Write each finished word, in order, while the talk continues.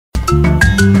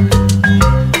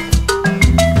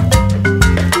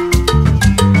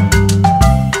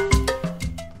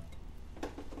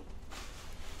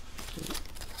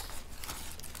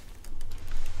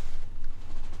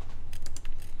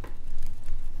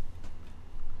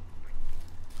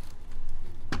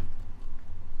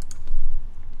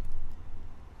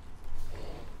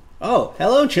Oh,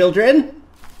 hello, children.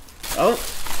 Oh.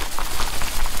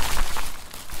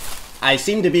 I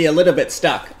seem to be a little bit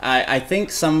stuck. I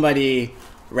think somebody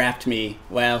wrapped me.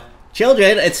 Well,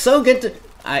 children, it's so good to...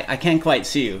 I can't quite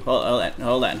see you.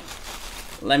 Hold on.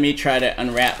 Let me try to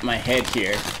unwrap my head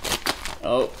here.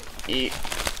 Oh,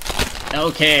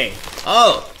 okay.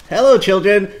 Oh, hello,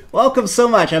 children. Welcome so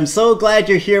much. I'm so glad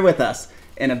you're here with us.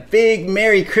 And a big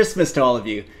Merry Christmas to all of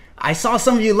you. I saw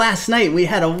some of you last night. We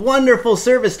had a wonderful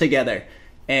service together.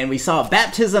 And we saw a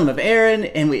baptism of Aaron,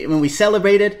 and when we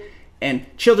celebrated. And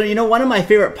children, you know, one of my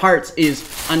favorite parts is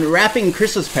unwrapping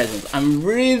Christmas presents. I'm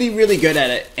really, really good at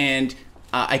it. And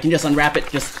I can just unwrap it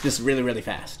just really, really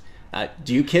fast.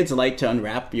 Do you kids like to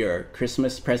unwrap your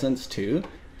Christmas presents too?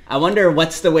 I wonder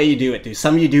what's the way you do it. Do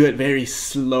some of you do it very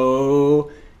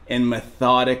slow and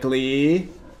methodically?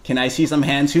 Can I see some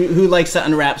hands? Who likes to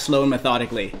unwrap slow and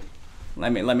methodically?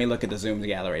 Let me look at the Zoom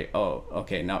gallery. Oh,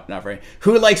 okay, not very.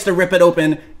 Who likes to rip it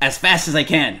open as fast as I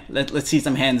can? Let's see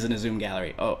some hands in the Zoom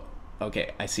gallery. Oh,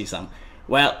 okay, I see some.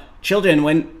 Well, children,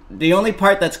 when the only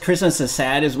part that's Christmas is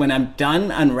sad is when I'm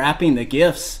done unwrapping the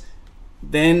gifts,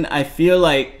 then I feel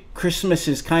like Christmas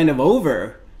is kind of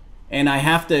over and I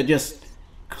have to just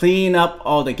clean up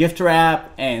all the gift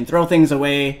wrap and throw things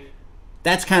away.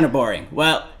 That's kind of boring.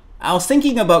 Well, I was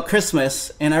thinking about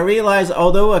Christmas and I realized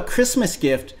although a Christmas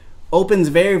gift opens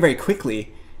very, very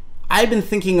quickly, I've been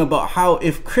thinking about how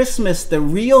if Christmas, the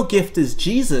real gift is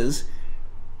Jesus,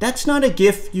 that's not a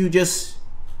gift you just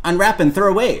unwrap and throw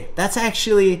away. That's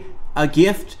actually a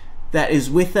gift that is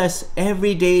with us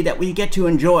every day that we get to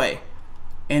enjoy.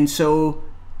 And so,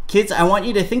 kids, I want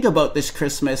you to think about this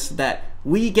Christmas that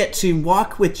we get to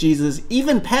walk with Jesus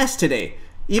even past today,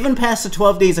 even past the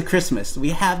 12 days of Christmas. We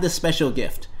have this special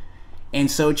gift.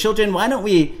 And so, children, why don't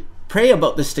we pray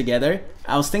about this together?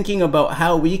 I was thinking about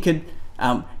how we could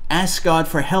ask God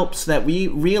for help so that we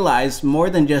realize more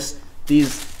than just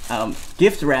these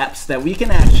gift wraps, that we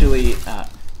can actually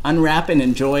unwrap and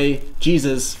enjoy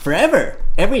Jesus forever,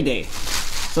 every day.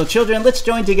 So children, let's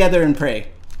join together and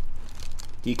pray.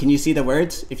 Can you see the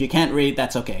words? If you can't read,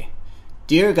 that's okay.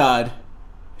 Dear God,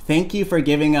 thank you for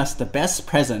giving us the best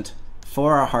present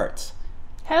for our hearts.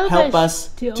 Help us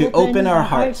to open our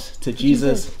hearts to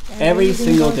Jesus every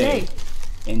single day.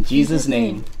 In Jesus'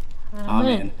 name,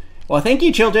 Amen. Well, thank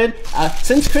you, children.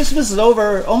 Since Christmas is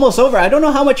almost over, I don't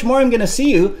know how much more I'm going to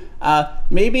see you.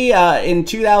 Maybe in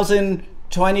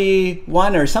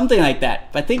 2021 or something like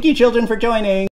that. But thank you, children, for joining.